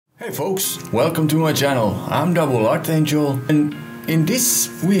Hey folks, welcome to my channel. I'm Double Art Angel, and in this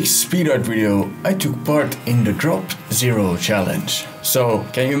week's speed art video I took part in the Drop Zero challenge. So,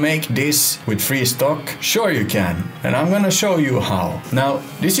 can you make this with free stock? Sure you can, and I'm gonna show you how. Now,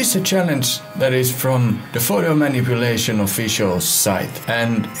 this is a challenge that is from the Photo Manipulation official site,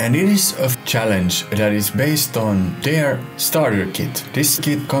 and it is a challenge that is based on their starter kit. This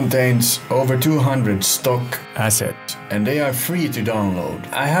kit contains over 200 stock assets, and they are free to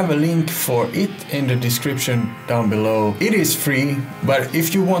download. I have a link for it in the description down below. It is free, but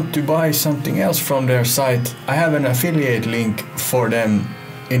if you want to buy something else from their site, I have an affiliate link for them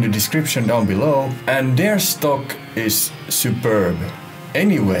in the description down below, and their stock is superb.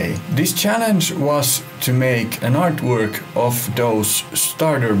 Anyway, this challenge was to make an artwork of those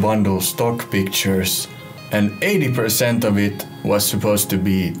starter bundle stock pictures, and 80% of it was supposed to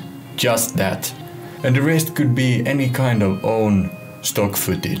be just that, and the rest could be any kind of own stock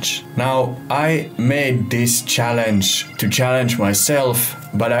footage. Now, I made this challenge to challenge myself,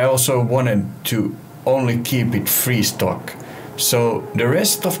 but I also wanted to only keep it free stock. So the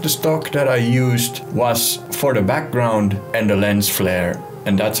rest of the stock that I used was for the background and the lens flare,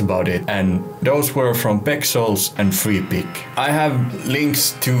 and that's about it. And those were from Pexels and FreePic. I have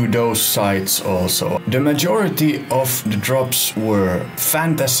links to those sites also. The majority of the drops were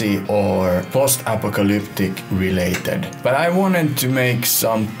fantasy or post-apocalyptic related, but I wanted to make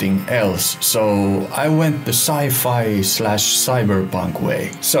something else, so I went the sci-fi / cyberpunk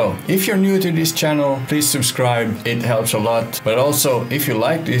way. So if you're new to this channel, please subscribe, it helps a lot. But also, if you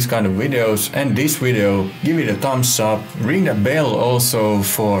like these kind of videos and this video, give it a thumbs up, ring the bell also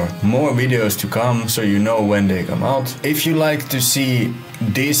for more videos to come so you know when they come out. If you like to see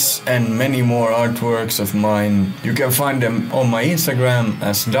this and many more artworks of mine, you can find them on my Instagram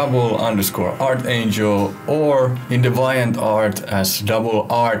as double_artangel or in DeviantArt as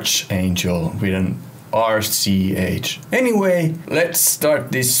double_archangel with an RCH. Anyway, let's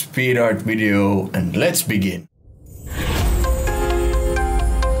start this speed art video and let's begin.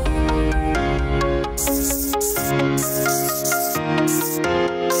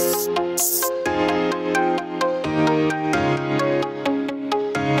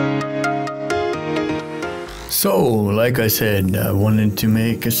 So, like I said, I wanted to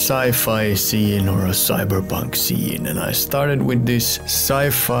make a sci-fi scene or a cyberpunk scene, and I started with this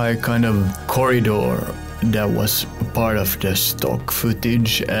sci-fi kind of corridor that was part of the stock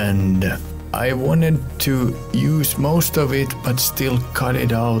footage, and I wanted to use most of it but still cut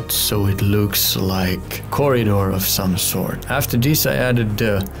it out so it looks like corridor of some sort. After this I added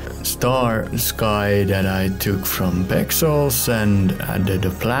the sky that I took from Pexels and added a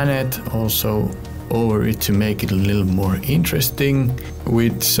planet also over it to make it a little more interesting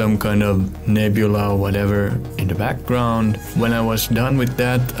with some kind of nebula or whatever in the background. When I was done with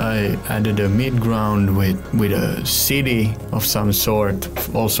that, I added a mid-ground with a city of some sort,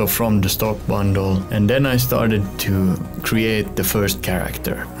 also from the stock bundle, and then I started to create the first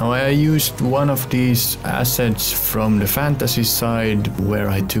character. Now I used one of these assets from the fantasy side where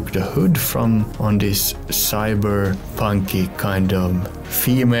I took the hood from on this cyberpunky kind of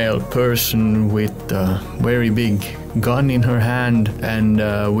female person with a very big gun in her hand, and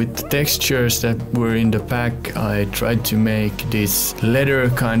with the textures that were in the pack I tried to make this leather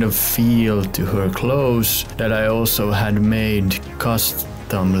kind of feel to her clothes that I also had made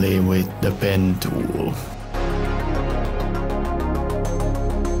customly with the pen tool.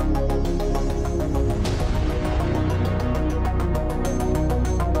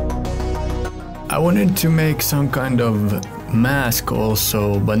 I wanted to make some kind of mask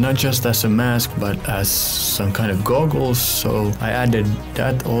also, but not just as a mask but as some kind of goggles, so I added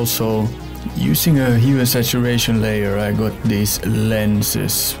that also. Using a hue and saturation layer I got these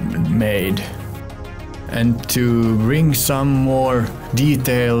lenses made, and to bring some more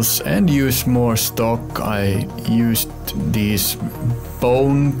details and use more stock I used these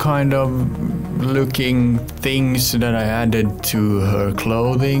bone kind of looking things that I added to her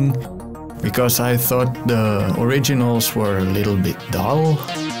clothing, because I thought the originals were a little bit dull.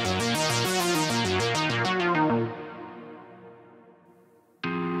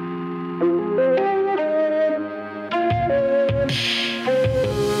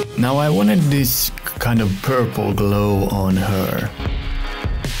 Now I wanted this kind of purple glow on her.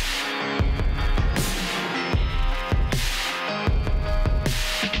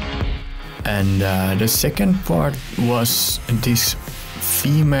 And the second part was this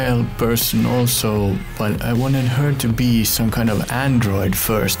female person also, but I wanted her to be some kind of android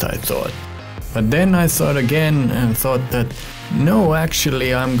first, I thought. But then I thought again and thought that no,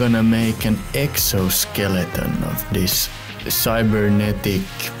 actually I'm gonna make an exoskeleton of this cybernetic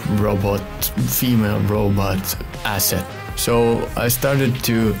robot, female robot asset. So I started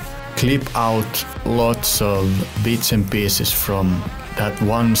to clip out lots of bits and pieces from that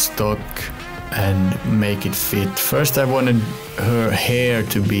one stock and make it fit. First I wanted her hair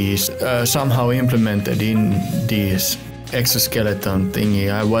to be somehow implemented in this exoskeleton thingy.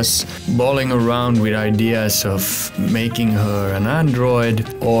 I was balling around with ideas of making her an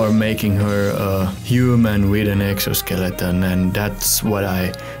android or making her a human with an exoskeleton, and that's what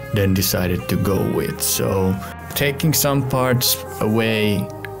I then decided to go with. So taking some parts away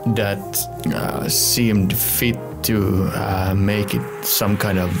that seemed fit to make it some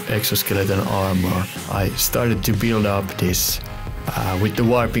kind of exoskeleton armor, I started to build up this with the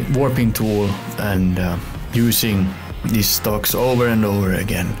warping tool and using these stocks over and over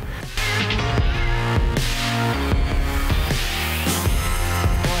again.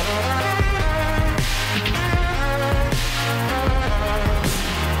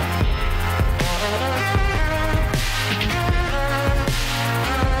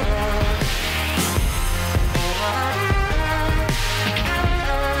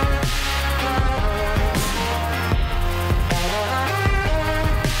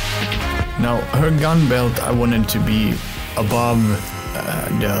 Now, her gun belt I wanted to be above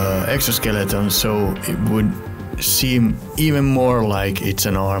the exoskeleton, so it would seem even more like it's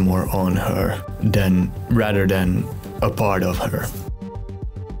an armor on her rather than a part of her.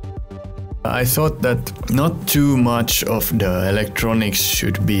 I thought that not too much of the electronics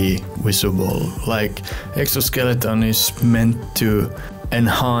should be visible. Like, exoskeleton is meant to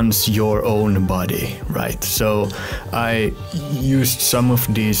enhance your own body, right? So I used some of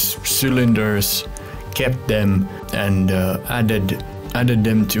these cylinders, kept them, and added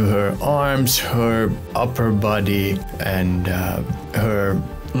them to her arms, her upper body, and her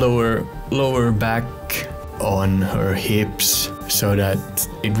lower back on her hips, so that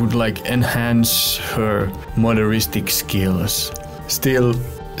it would like enhance her motoristic skills. Still,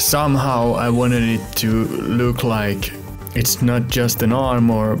 somehow I wanted it to look like it's not just an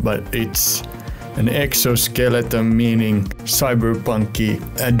armor, but it's an exoskeleton, meaning cyberpunky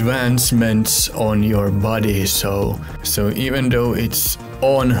advancements on your body. So even though it's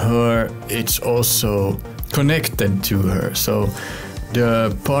on her, it's also connected to her. So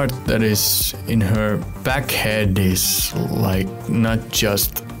the part that is in her back head is like not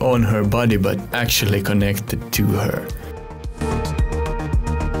just on her body, but actually connected to her.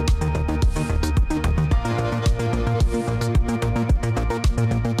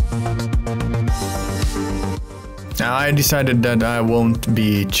 Now I decided that I won't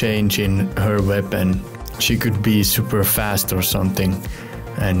be changing her weapon. She could be super fast or something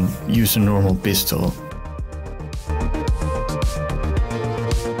and use a normal pistol.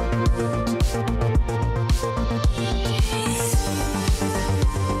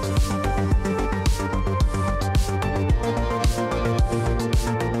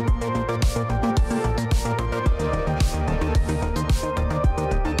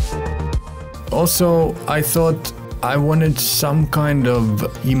 Also, I thought I wanted some kind of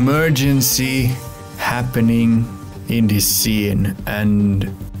emergency happening in this scene, and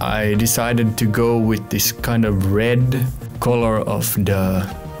I decided to go with this kind of red color of the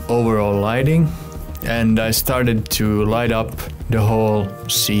overall lighting, and I started to light up the whole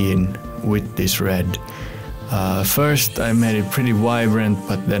scene with this red. First I made it pretty vibrant,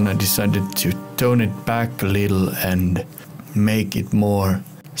 but then I decided to tone it back a little and make it more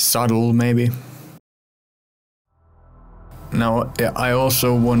subtle maybe. Now, I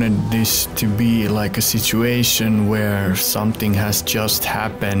also wanted this to be like a situation where something has just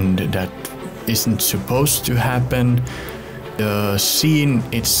happened that isn't supposed to happen. The scene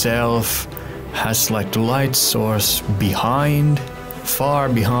itself has like the light source behind, far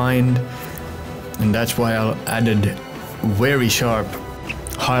behind, and that's why I added very sharp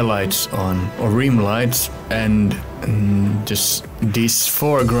highlights on, or rim lights, and just this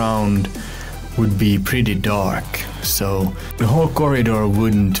foreground would be pretty dark, so the whole corridor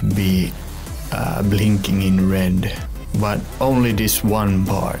wouldn't be blinking in red, but only this one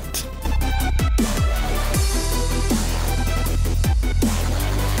part.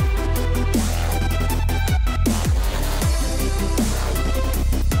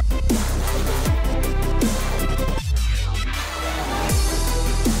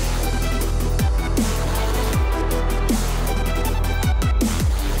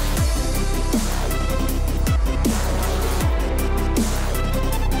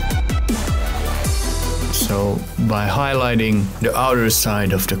 So by highlighting the outer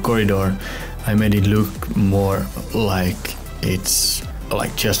side of the corridor, I made it look more like it's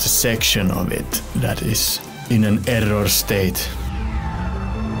like just a section of it that is in an error state.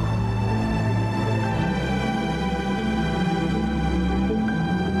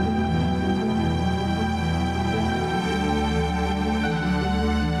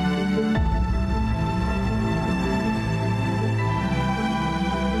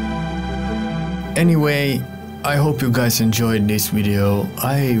 Anyway, I hope you guys enjoyed this video.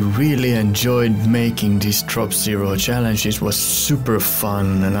 I really enjoyed making this Drop Zero challenge. It was super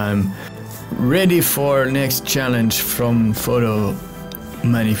fun and I'm ready for next challenge from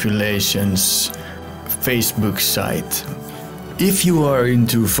Photomanipulation's Facebook site. If you are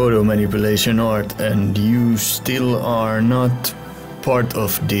into photo manipulation art and you still are not part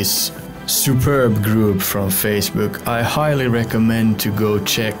of this superb group from Facebook, I highly recommend to go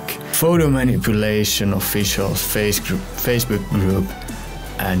check Photo Manipulation official Facebook group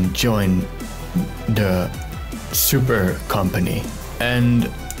and join the super company. And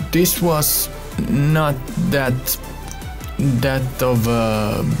this was not that of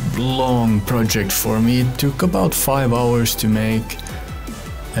a long project for me. It took about 5 hours to make,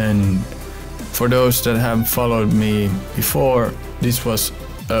 and for those that have followed me before, this was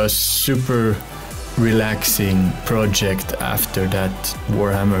a super relaxing project after that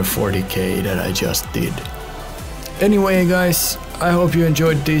Warhammer 40k that I just did. Anyway guys, I hope you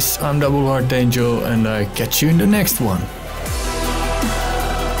enjoyed this. I'm Double Heart Angel and I catch you in the next one.